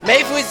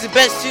is the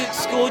best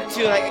school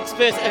to like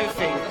experience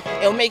everything.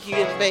 It'll make you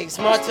like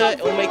smarter.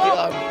 It'll make you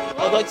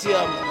go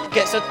to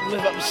get something, move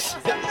up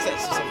sex or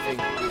something.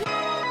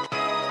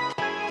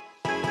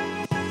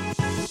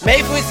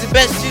 Mayfield is the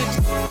best suit.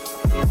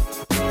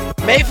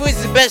 Mayfield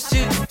is the best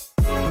suit.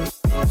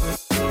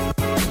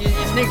 You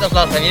sneaked us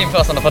last time. You didn't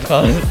put us on the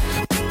podcast.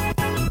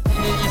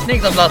 You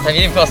sneaked us last time.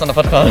 You didn't put us on the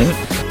podcast.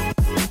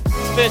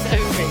 Experience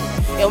everything.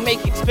 It'll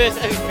make you experience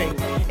everything.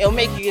 It'll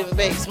make you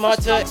like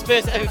smarter.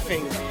 Experience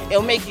everything.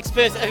 It'll make you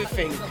experience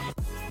everything.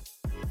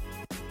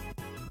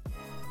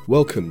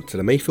 Welcome to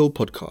the Mayfield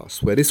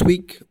Podcast, where this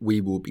week we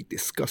will be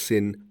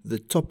discussing the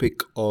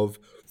topic of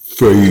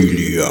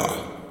failure.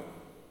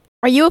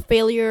 Are you a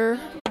failure?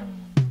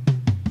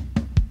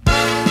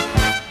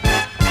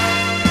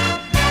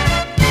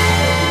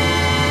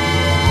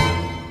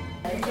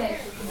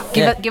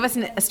 Give us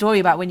a story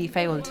about when you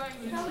failed.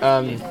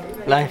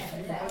 Life.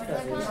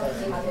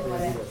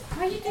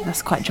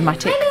 That's quite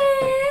dramatic.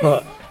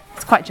 What?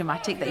 It's quite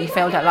dramatic that you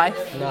failed at life.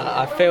 No,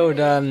 I failed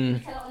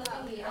to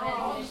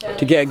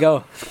get a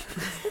girl.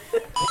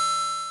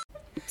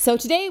 So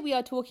today we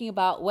are talking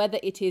about whether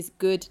it is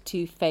good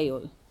to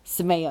fail.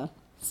 Sumaya,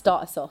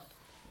 start us off.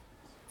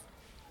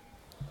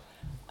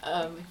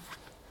 I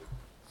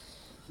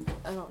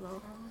don't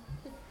know.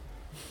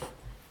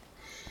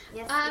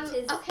 Yes,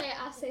 it is. Okay,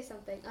 I'll say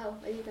something. Oh,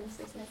 are you going to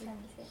say something?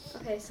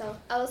 Okay, so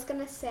I was going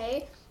to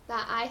say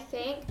that I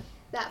think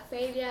that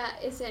failure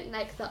isn't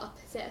like the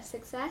opposite of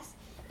success.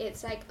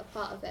 It's like a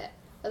part of it.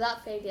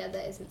 Without failure,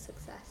 there isn't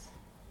success.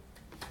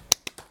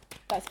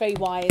 That's very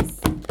wise.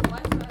 I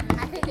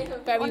think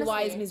Very honestly,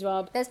 wise, Ms.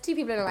 Rob. There's two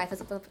people in life.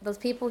 There's those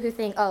people who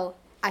think, oh,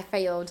 I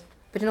failed,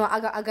 but you know what,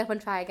 I'll go up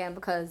and try again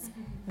because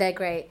they're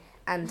great.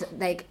 And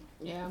like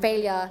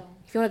failure,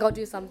 if you want to go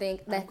do something,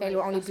 their failure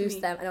will only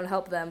boost them and it'll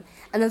help them.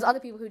 And there's other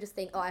people who just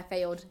think, oh, I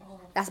failed.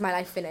 That's my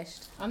life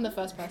finished. I'm the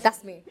first person.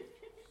 That's me.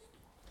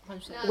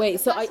 Wait,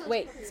 so like,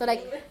 it's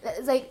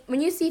like when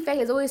you see failure,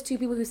 there's always two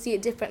people who see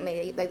it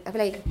differently. Like I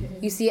feel like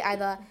you see it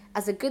either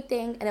as a good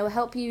thing and it will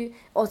help you,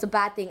 or it's a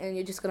bad thing and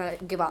you're just gonna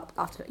give up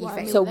after you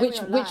fail. So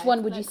which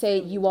one would you say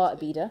you are,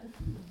 Abida?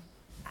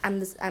 I'm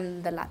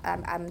the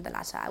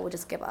latter. I would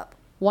just give up.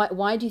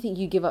 Why do you think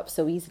you give up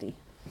so easily?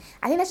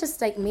 I think that's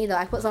just like me though.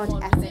 I put so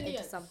much effort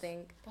into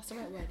something. That's the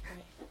right word,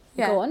 right?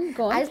 Yeah. Go on.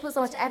 I just put so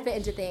much effort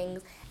into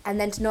things, and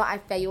then to know I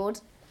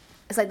failed,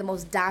 it's like the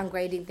most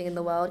downgrading thing in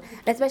the world.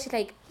 And especially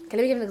like, okay,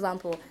 let me give an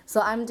example.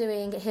 So I'm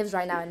doing Hifz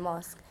right now in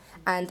mosque,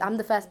 and I'm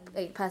the first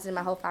person in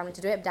my whole family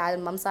to do it, dad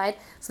and mum's side.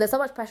 So there's so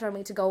much pressure on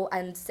me to go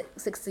and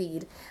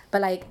succeed.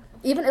 But like,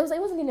 even it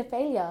wasn't even a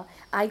failure.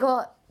 I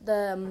got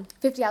the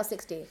 50 out of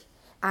 60,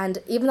 and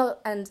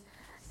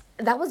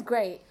that was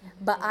great,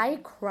 but I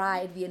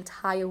cried the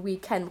entire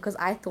weekend because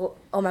I thought,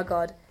 oh my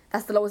God,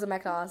 that's the lowest in my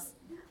class.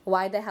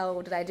 Why the hell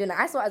did I do that?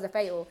 I saw it as a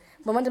fail.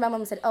 But one day my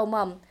mum said, oh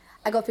mum,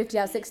 I got 50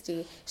 out of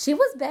 60. She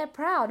was very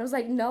proud. I was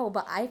like, no,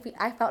 but I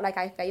felt like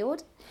I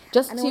failed.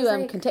 Just and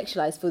to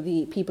contextualize for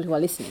the people who are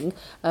listening,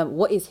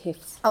 what is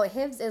Hifz? Oh,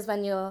 Hifz is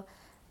when you're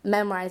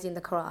memorizing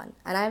the Quran.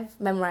 And I've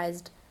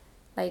memorized,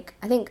 I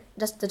think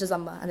just the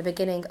Jazamba and the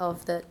beginning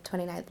of the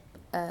 29th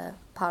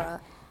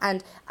para.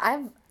 And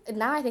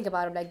now I think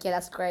about it, yeah,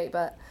 that's great,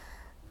 but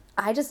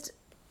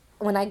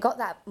when I got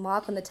that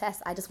mark on the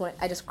test, I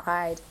just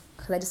cried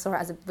because I just saw it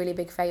as a really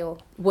big fail.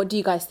 What do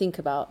you guys think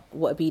about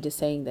what Abida's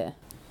saying there?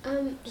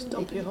 I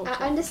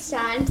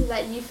understand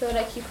that you feel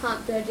like you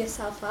can't build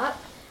yourself up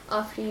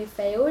after you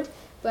failed,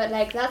 but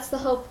like that's the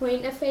whole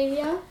point of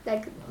failure.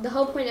 Like the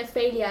whole point of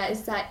failure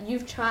is that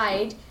you've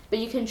tried, but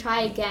you can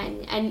try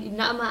again, and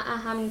no matter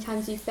how many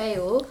times you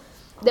fail,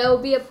 there will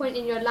be a point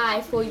in your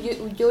life where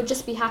you'll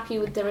just be happy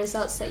with the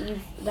results that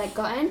you've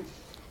gotten,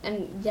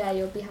 and yeah,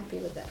 you'll be happy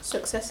with it.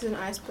 Success is an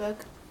iceberg.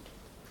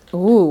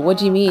 Ooh, what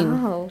do you mean?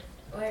 Oh.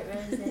 Where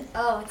is it?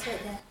 Oh, it's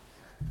right there.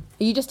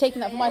 Are you just taking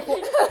that from my form?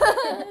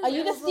 Are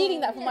you just stealing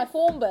that from my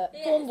form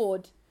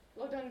board?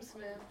 Well done,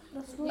 Smith.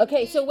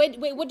 Okay, so wait,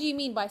 what do you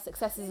mean by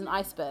success is an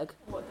iceberg?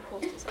 What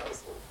the poster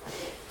says.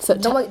 So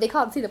They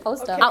can't see the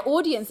poster. our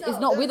audience is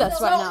not with us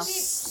right now.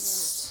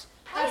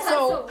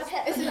 So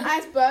it's an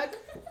iceberg.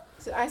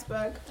 It's an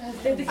iceberg. And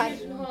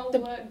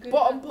the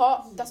bottom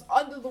part that's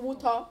under the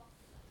water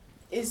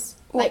is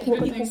like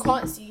what people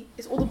can't see.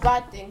 It's all the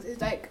bad things. It's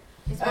like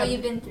It's what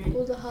you've been through.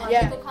 All the hard.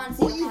 Yeah, People can't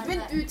see what you've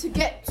been through to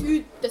get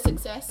to the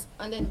success,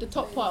 and then the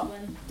top part,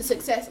 the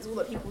success is all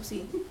that people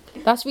see.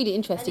 That's really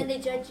interesting. And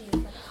then they judge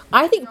you.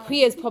 I think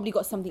Priya's probably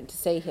got something to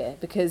say here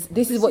because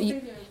this is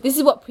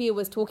what Priya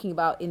was talking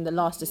about in the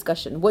last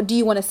discussion. What do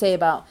you want to say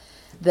about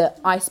the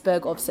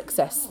iceberg of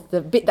success,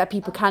 the bit that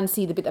people can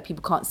see, the bit that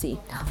people can't see?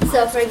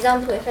 So, for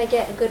example, if I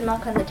get a good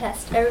mark on the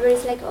test,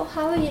 everybody's like, oh,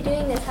 how are you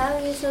doing this? How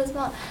are you so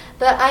smart?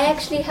 But I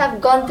actually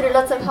have gone through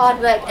lots of hard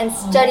work and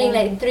studying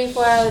 3-4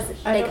 hours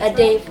a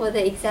day for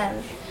the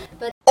exam.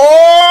 But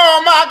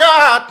oh my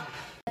God!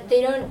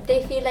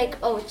 They feel like,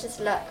 oh, it's just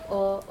luck,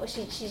 or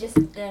she's just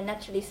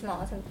naturally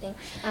smart or something.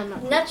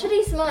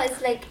 Naturally smart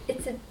is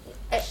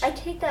I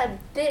take that a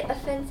bit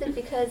offensive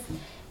because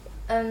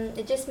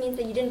it just means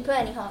that you didn't put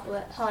any hard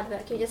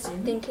work. You're just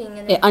thinking,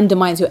 and It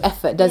undermines your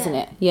effort, doesn't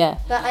Yeah. it? Yeah.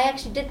 But I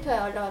actually did put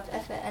a lot of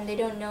effort, and they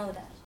don't know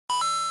that.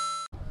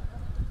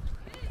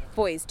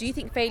 Boys, do you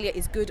think failure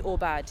is good or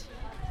bad?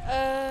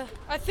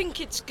 I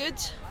think it's good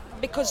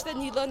because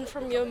then you learn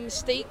from your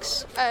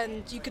mistakes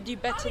and you could do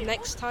better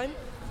next time.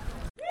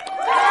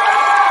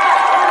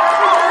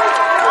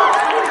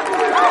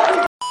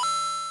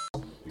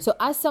 So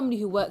as somebody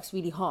who works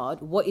really hard,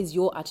 what is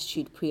your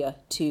attitude, Priya,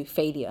 to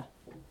failure?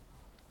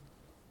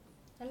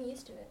 I'm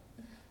used to it.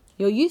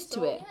 You're used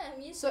to it. Yeah,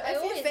 I'm used So to it. I if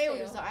you always fail,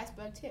 fail. does the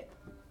iceberg tip?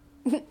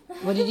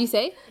 What did you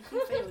say? If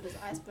you fail, does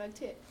the iceberg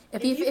tip?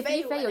 If you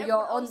fail, and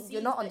you're everyone else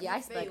you're not sees on the that you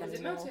iceberg failed,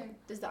 anymore.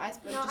 Does the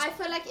iceberg No, just I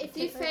feel like if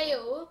you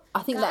fail,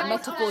 I think the that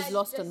metaphor's iceberg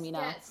lost just on me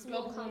now. gets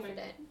more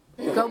confident.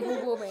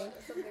 Global warming.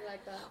 Something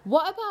like that.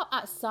 What about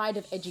outside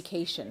of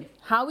education?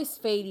 How is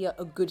failure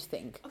a good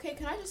thing? Okay,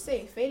 can I just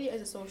say, failure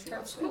is a social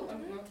aspect.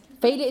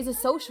 Failure is a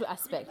social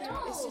aspect.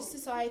 It's just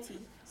society.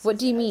 What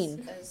do you As-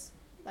 mean? As,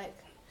 like,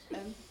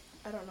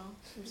 I don't know.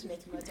 I'm just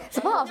making words up. It's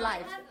a part of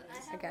life,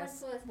 I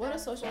guess. What are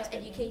social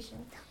aspects? Education.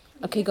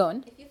 Okay, go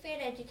on. If you fail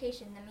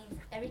education, that means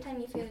every time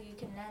you fail, you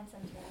can learn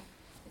something.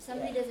 If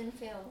somebody doesn't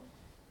fail,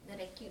 then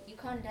like you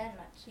can't learn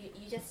much.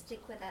 You just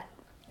stick with that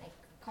like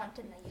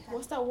content that you have.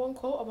 What's that one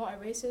quote about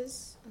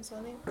erasers and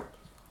something?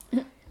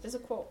 There's a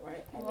quote,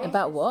 right?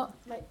 About what?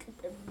 Like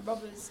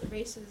robbers,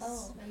 erasers,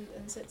 Oh.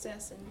 and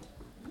success, and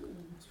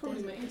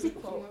there's a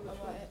quote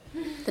about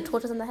it. The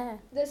tortoise and the hare.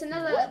 There's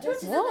another.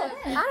 What?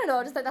 I don't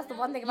know, just like that's the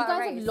one thing You about guys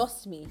race. have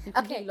lost me. You Okay,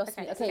 completely lost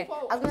okay, me. okay. Okay.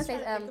 I was gonna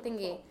say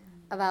thingy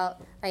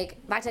about like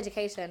back to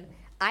education.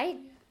 I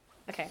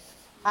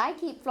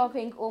keep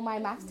flopping all my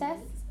maths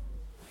tests.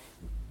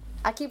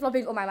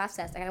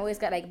 And I always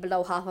get like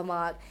below half a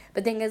mark.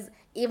 But thing is,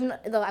 even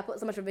though I put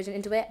so much revision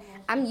into it,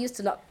 I'm used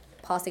to not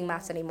passing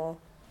maths anymore.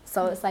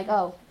 So it's like,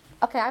 oh,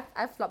 okay,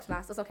 I've flopped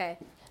maths. It's okay.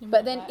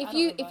 But then if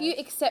you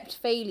accept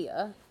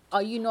failure,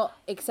 are you not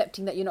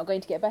accepting that you're not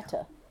going to get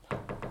better?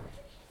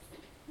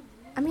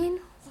 I mean,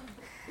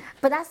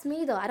 but that's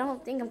me though. I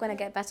don't think I'm gonna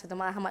get better no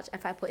matter how much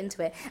effort I put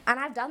into it. And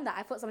I've done that.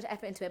 I put so much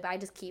effort into it, but I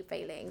just keep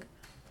failing.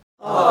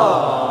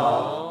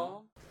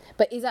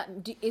 But is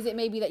it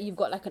maybe that you've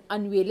got like an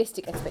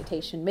unrealistic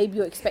expectation? Maybe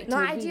you're expecting No, a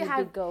I really do have.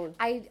 big goal.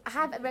 I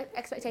have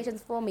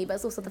expectations for me, but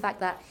it's also the fact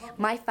that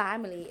my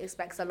family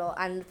expects a lot,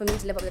 and for me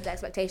to live up to their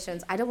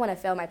expectations, I don't want to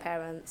fail my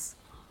parents.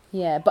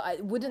 Yeah,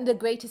 but wouldn't the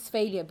greatest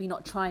failure be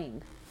not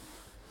trying?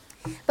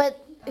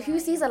 But who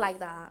sees it like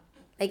that?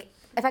 Like,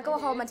 if I go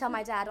home and tell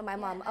my dad or my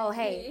mum, oh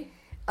hey,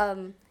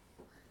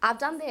 I've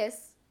done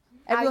this.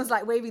 Everyone's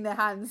like waving their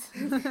hands.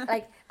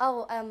 Like,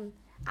 oh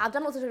I've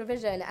done lots of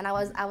revision, and I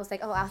was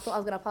like, oh, I thought I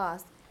was gonna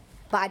pass,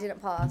 but I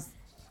didn't pass.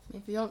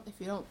 If you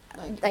don't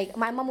Like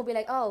my mum will be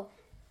like, oh,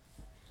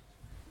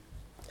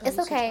 it's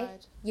okay,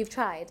 you've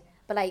tried,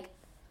 but like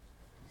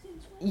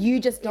You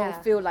just don't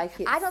Yeah. feel like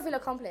it. I don't feel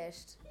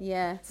accomplished.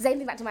 Yeah. Same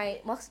thing back to my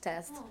mock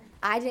test.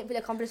 I didn't feel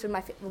accomplished with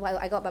what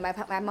I got, but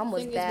my mum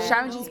was there.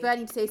 Sharon G's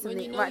burning to say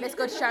something. Right, let's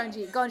go to Sharon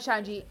G. Go on,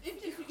 Sharon G.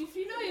 If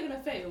you know you're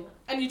gonna fail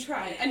and you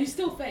try and you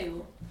still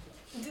fail,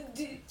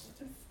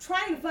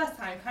 trying the first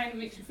time kind of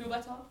makes you feel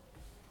better.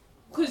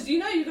 Because you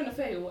know you're gonna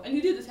fail and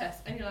you do the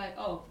test and you're like,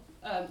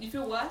 you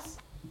feel worse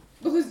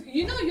because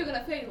you know you're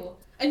gonna fail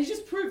and you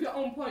just prove your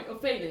own point of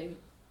failing.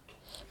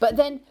 But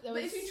then, But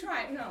if you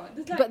try, no.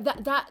 There's like,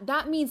 but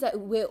that means that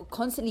we're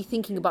constantly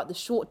thinking about the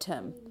short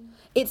term.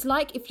 It's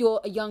like if you're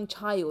a young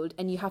child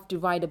and you have to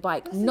ride a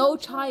bike. No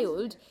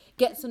child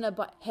gets on a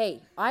bike.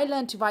 Hey, I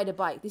learned to ride a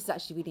bike. This is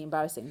actually really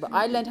embarrassing, but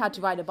I learned how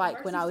to ride a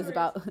bike when I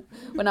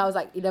was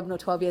like 11 or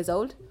 12 years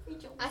old.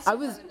 I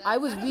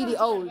was really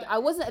old. I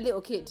wasn't a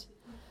little kid.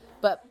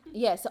 But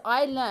yeah, so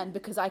I learned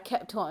because I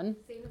kept on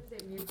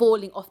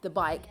falling off the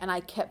bike and I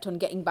kept on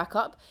getting back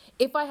up.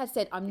 If I had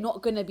said I'm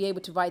not going to be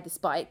able to ride this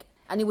bike,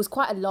 and it was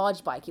quite a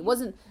large bike.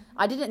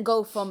 I didn't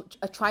go from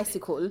a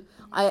tricycle.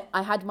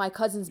 I had my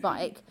cousin's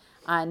bike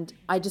and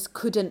I just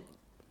couldn't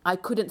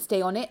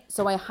stay on it.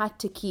 So I had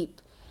to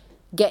keep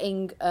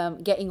getting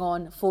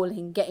on,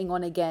 falling, getting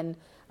on again.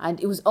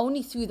 And it was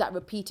only through that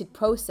repeated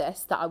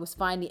process that I was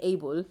finally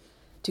able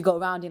to go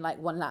around in like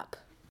one lap.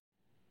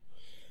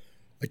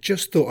 I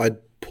just thought I'd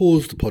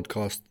pause the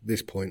podcast at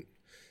this point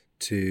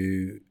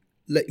to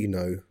let you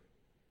know,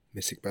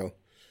 Miss Iqbal,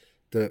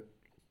 that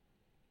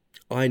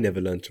I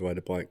never learned to ride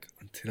a bike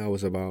until I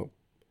was about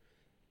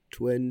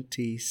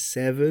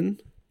 27.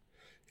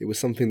 It was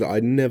something that I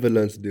never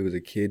learned to do as a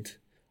kid.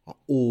 I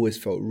always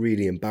felt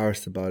really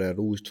embarrassed about it. I'd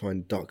always try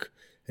and duck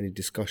any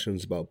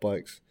discussions about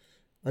bikes.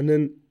 And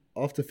then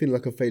after feeling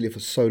like a failure for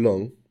so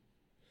long,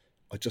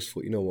 I just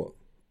thought, you know what?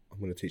 I'm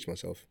going to teach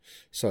myself.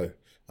 So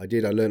I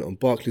did. I learned on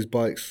Barclays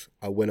bikes.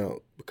 I went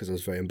out because I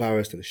was very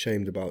embarrassed and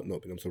ashamed about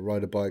not being able to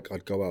ride a bike.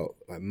 I'd go out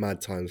like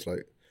mad times,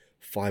 like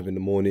 5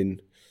 a.m,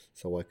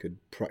 so I could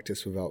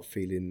practice without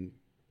feeling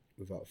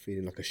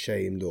like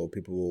ashamed or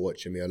people were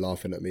watching me or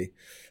laughing at me.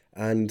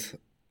 And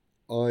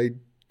I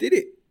did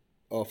it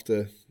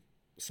after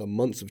some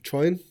months of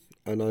trying,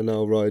 and I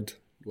now ride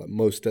like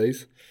most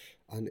days.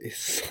 and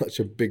it's such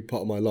a big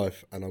part of my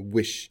life, and I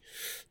wish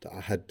that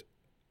I had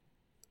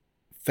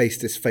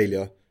faced this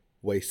failure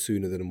way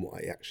sooner than what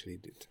I actually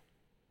did.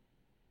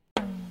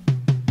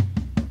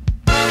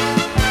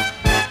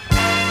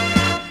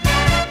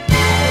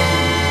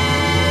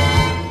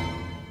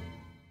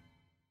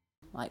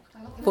 Like,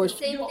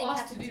 You were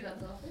asked to do that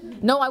though.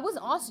 no, I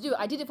wasn't asked to do it.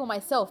 I did it for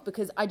myself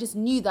because I just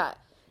knew that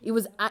it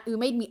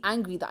made me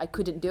angry that I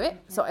couldn't do it.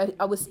 So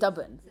I was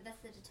stubborn. So that's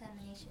the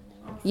determination.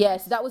 Yeah,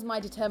 so that was my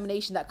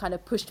determination that kind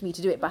of pushed me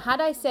to do it. But had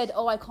I said,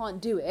 oh, I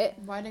can't do it,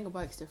 Riding a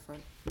bike's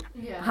different.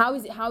 Yeah. how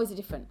is it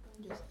different?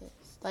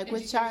 Like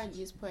with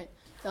Charity's point,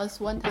 there was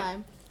one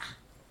time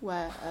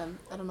where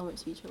I don't know what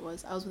teacher it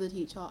was. I was with a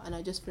teacher and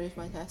I just finished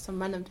my test, some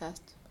random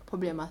test,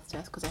 probably a maths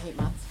test because I hate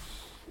maths.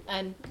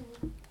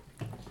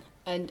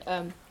 And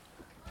I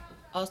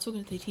was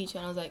talking to the teacher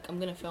and I was like, I'm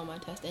gonna fail my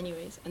test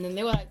anyways. And then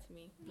they were like to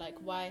me, like,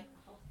 why?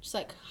 Just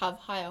like have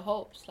higher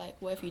hopes. Like,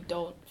 what if you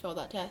don't fail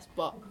that test?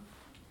 But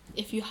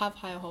if you have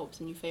higher hopes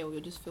and you fail,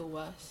 you'll just feel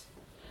worse.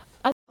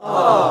 I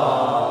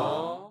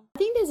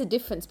think there's a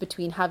difference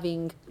between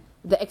having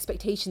the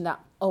expectation that,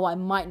 oh, I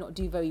might not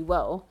do very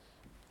well,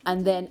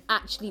 and then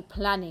actually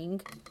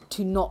planning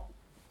to not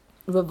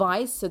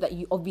revise so that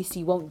you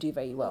obviously won't do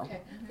very well.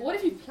 Okay. But what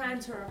if you plan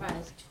to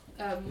revise?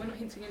 We're not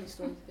hinting any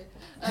stories here.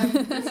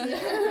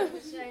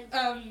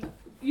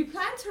 You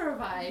plan to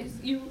revise,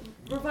 you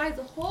revise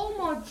the whole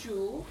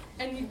module,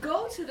 and you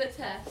go to the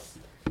test,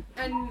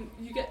 and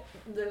you get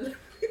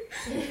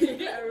you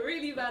get a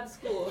really bad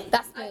score.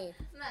 That's me.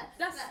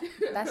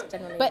 That's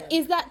generally. But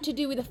is that to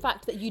do with the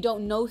fact that you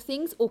don't know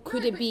things, or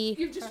could it be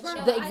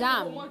the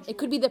exam? It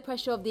could be the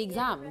pressure of the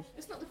exam.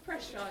 It's not the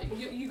pressure.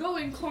 You go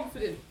in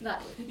confident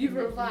that you've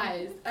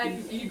revised,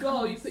 and you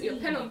put your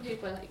pen on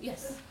paper like,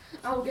 yes,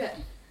 I'll get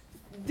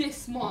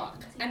this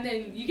mark, and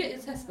then you get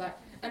your test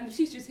back, and the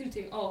teacher's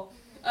hinting, oh,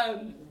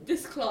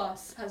 this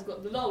class has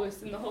got the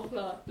lowest in the whole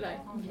class, like,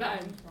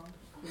 bang.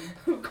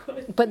 Oh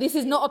God. But this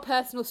is not a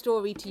personal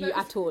story to you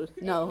at all.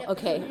 No,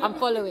 okay, I'm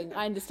following.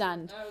 I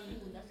understand.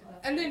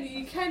 And then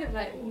you kind of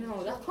like,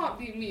 no, that can't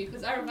be me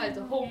because I revised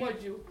the whole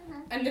module,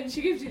 and then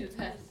she gives you the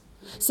test.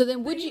 So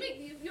then, would you?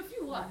 You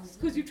feel worse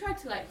because you tried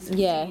to like.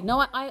 Yeah,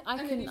 no, I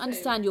can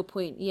understand your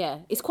point. Yeah,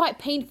 it's quite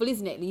painful,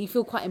 isn't it? You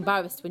feel quite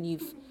embarrassed when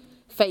you've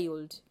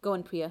failed. Go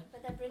on, Priya.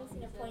 But that brings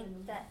in a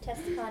point that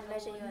tests can't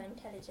measure your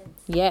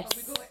intelligence.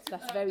 Yes,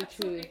 that's very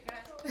true.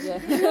 Yeah.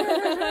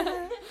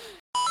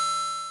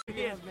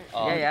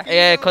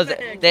 Yeah, because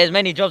there's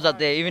many jobs out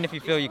there. Even if you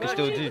fail, you can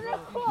still do.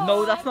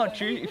 No, that's not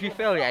true. If you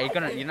fail,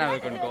 you're never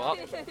gonna go up.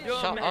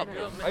 Shut up.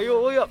 Are you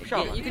all up?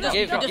 Shut up. You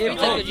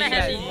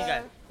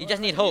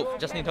just need hope.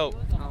 Just need hope.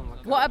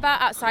 What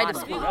about outside of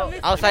school?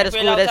 Outside of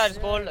school, there's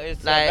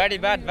it's like very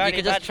bad. you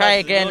can just try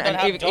again,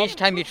 and each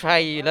time you try,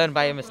 you learn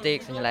by your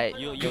mistakes, and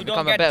you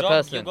become a better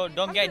person. You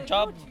don't get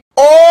job.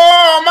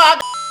 Oh my!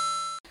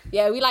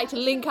 Yeah, we like to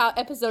link our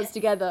episodes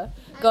together.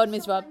 Go on,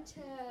 Ms. Rob.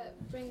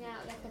 Bring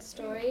out like a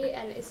story,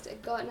 and it's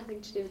got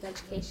nothing to do with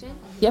education.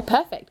 Yeah,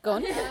 perfect. Go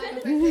on.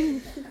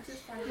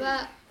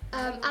 But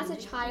as a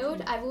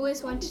child, I've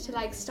always wanted to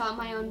like start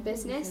my own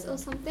business or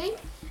something,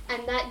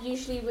 and that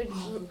usually would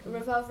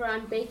revolve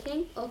around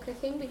baking or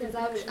cooking because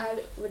I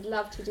would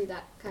love to do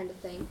that kind of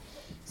thing.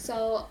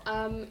 So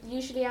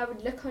usually I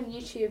would look on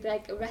YouTube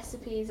like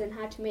recipes and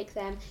how to make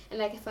them, and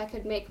like if I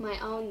could make my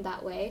own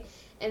that way.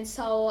 And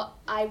so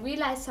I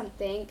realized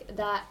something,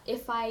 that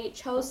if I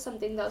chose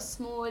something that was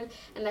small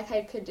and like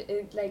I could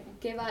like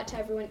give out to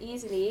everyone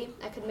easily,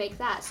 I could make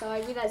that. So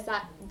I realized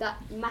that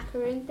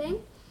macaroon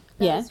thing,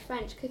 those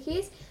French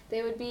cookies,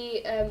 they would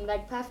be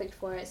like perfect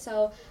for it.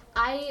 So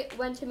I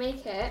went to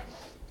make it,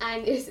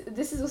 and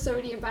this is also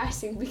really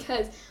embarrassing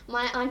because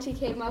my auntie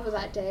came over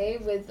that day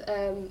with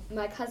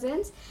my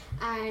cousins,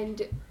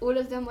 and all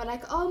of them were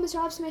like, oh, Ms.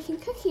 Rob's making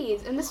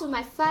cookies. And this was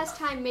my first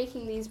time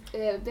making these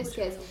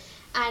biscuits.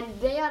 And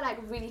they are like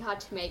really hard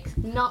to make.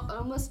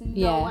 Almost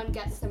no one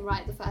gets them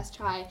right the first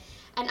try.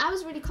 And I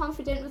was really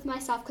confident with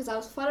myself because I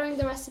was following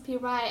the recipe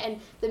right,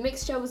 and the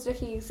mixture was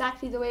looking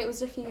exactly the way it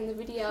was looking in the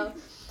video.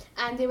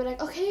 And they were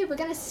like, okay, we're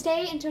gonna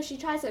stay until she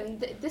tries them.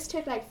 This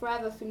took like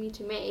forever for me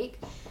to make.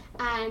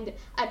 And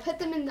I put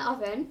them in the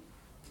oven,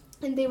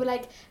 and they were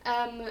like,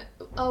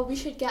 oh, we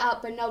should get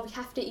up, but no, we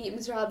have to eat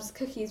Ms. Rob's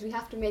cookies. We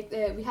have to eat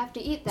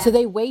them. So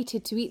they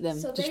waited to eat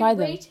them, to try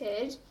them. So they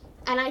waited,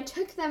 and I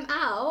took them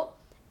out,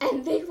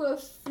 and they were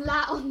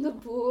flat on the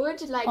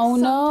board, like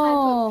some type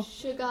of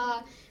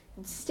sugar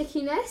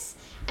stickiness,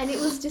 and it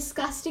was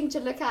disgusting to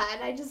look at.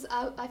 And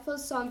I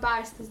felt so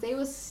embarrassed because they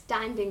were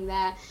standing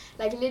there,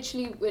 like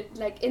literally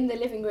like in the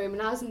living room,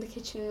 and I was in the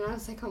kitchen, and I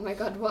was like, oh my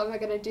God, what am I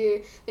gonna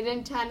do? They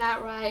didn't turn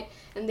out right,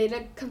 and they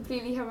looked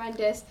completely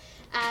horrendous.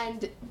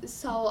 And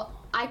so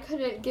I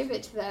couldn't give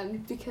it to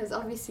them because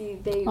obviously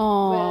they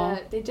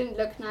didn't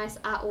look nice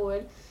at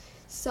all.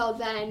 So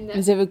then,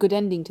 is there a good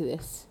ending to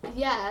this?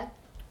 Yeah.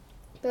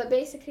 But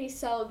basically,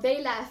 so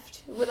they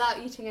left without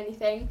eating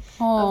anything of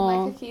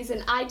Aww. my cookies,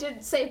 and I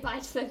didn't say bye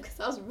to them because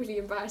I was really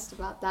embarrassed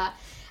about that.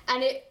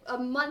 And a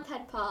month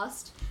had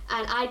passed,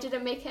 and I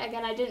didn't make it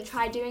again. I didn't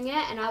try doing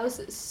it, and I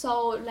was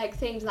so like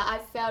things that I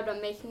failed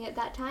on making it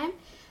that time.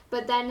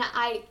 But then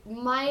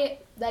my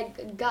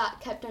like gut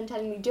kept on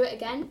telling me, do it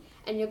again,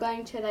 and you're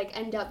going to like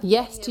end up.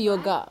 Yes getting to it your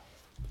right. gut.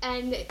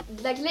 And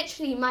like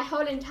literally my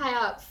whole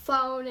entire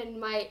phone and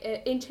my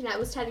internet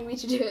was telling me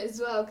to do it as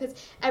well, because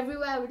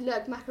everywhere I would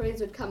look, macaroons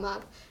would come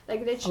up.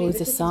 Like literally it's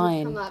the a cookies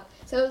sign. would come up.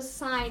 So it was a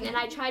sign, and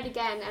I tried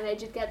again, and I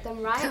did get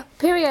them right.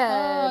 Period.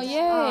 Oh, yay.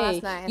 Oh,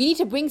 that's nice. You need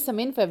to bring some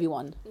in for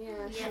everyone.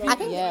 Yeah. I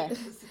think. Yeah.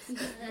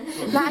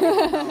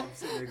 I'm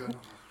sitting there going,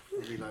 I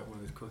really like one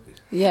of those cookies.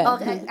 Yeah.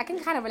 Okay, I can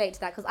kind of relate to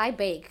that because I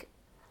bake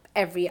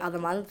every other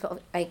month.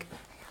 Like,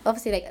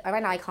 obviously, like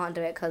right now I can't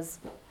do it because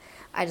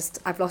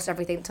I've lost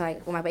everything to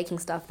like all my baking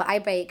stuff. But I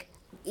bake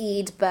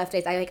Eid,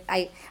 birthdays.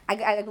 I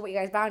bought you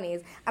guys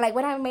brownies, and like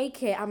when I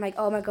make it, I'm like,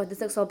 oh my god,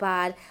 this looks so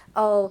bad.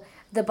 Oh,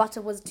 the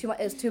butter was too much.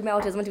 It was too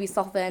melted. It's meant to be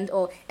softened.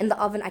 Or in the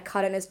oven, I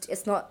cut it. And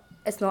it's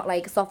not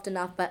like soft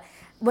enough. But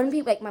when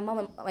people like my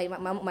mom,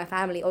 or my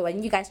family, or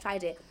when you guys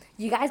tried it,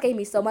 you guys gave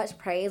me so much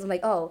praise. I'm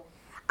like, oh,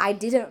 I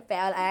didn't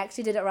fail. I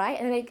actually did it right.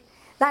 And like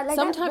that. Like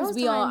Sometimes those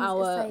we are times,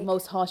 it's our like-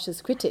 most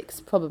harshest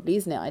critics, probably,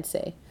 isn't it? I'd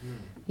say.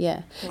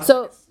 Yeah.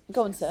 So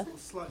go on, sir.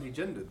 It's slightly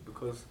gendered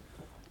because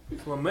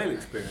from my male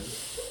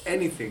experience,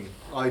 anything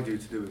I do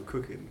to do with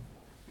cooking,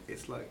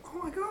 it's like,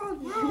 oh my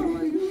god,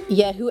 no.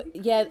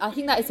 Yeah. I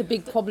think that is a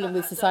big problem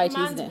with society,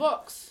 isn't Man's it?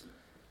 box.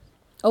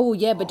 Oh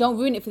yeah, but don't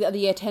ruin it for the other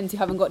year 10s who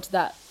haven't got to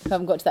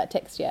that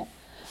text yet.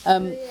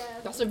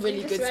 That's a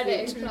really good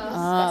speech.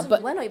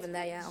 But we're not even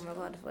there yet. Oh my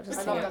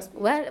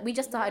god, we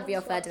just started Rio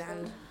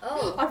Ferdinand.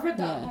 Oh, I've read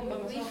that.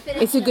 yeah.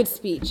 It's a good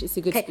speech. It's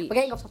a good Okay, speech. we're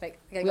getting off topic.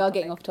 We are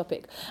getting off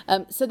topic.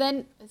 So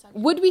then,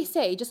 would we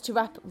say, just to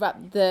wrap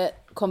the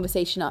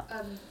conversation up,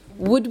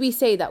 would we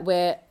say that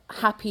we're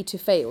happy to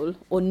fail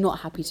or not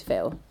happy to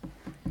fail?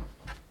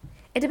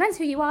 It depends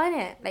who you are,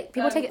 innit? Like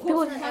people take it.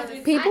 People.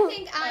 I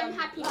think I'm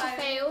happy to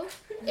fail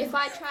if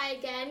I try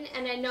again,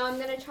 and I know I'm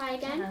gonna try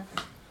again.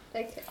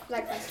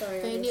 Like my story.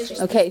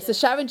 obviously. Okay, so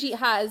Sharanjeet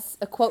has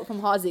a quote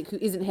from Harzik, who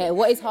isn't here.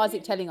 What is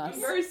Harzik telling us?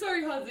 I'm very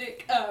sorry,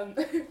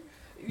 Harzik.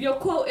 Your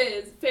quote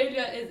is,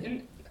 failure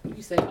is...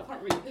 You say, I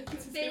can't read it.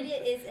 failure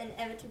is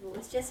inevitable.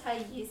 It's just how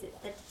you use it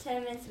that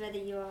determines whether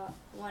you are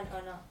one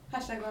or not.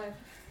 Hashtag live.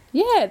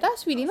 Yeah,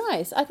 that's really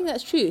nice. I think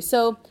that's true.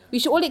 So we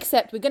should all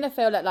accept we're going to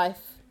fail at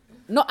life.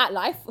 Not at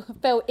life,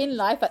 fail in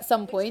life at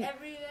some point.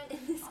 Everyone in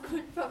this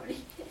school probably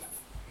is.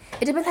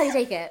 It depends how you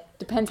take it.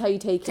 Depends how you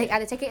take it.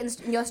 Either take it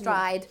in your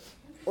stride,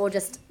 or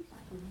just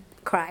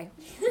cry.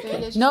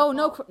 No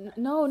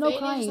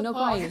crying.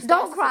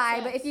 Don't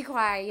cry, but if you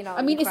cry, you know.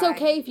 I mean, you it's cry.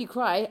 okay if you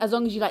cry, as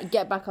long as you like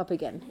get back up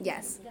again.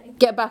 Yes.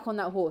 Get back on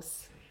that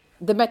horse,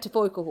 the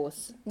metaphorical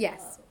horse.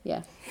 Yes.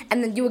 Yeah.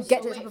 And then you will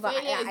get to the top of that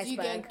Failure is you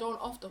getting iceberg. thrown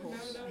off the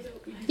horse.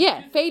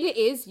 Yeah, failure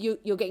is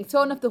you're getting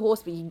thrown off the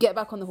horse, but you get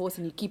back on the horse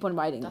and you keep on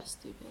riding. That's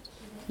stupid.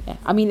 Yeah,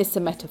 I mean it's a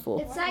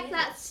metaphor. It's like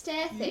that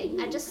stair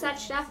thing. I just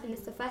searched it up, and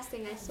it's the first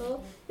thing I saw.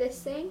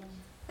 This thing,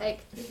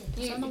 like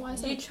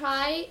you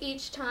try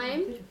each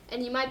time,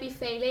 and you might be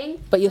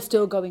failing. But you're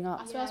still going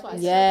up. I swear that's what I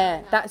said.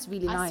 Yeah, that's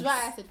really I nice. swear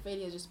I said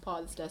failure is just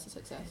part of the stairs to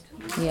success.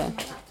 Yeah.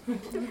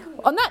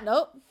 On that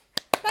note,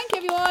 thank you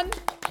everyone.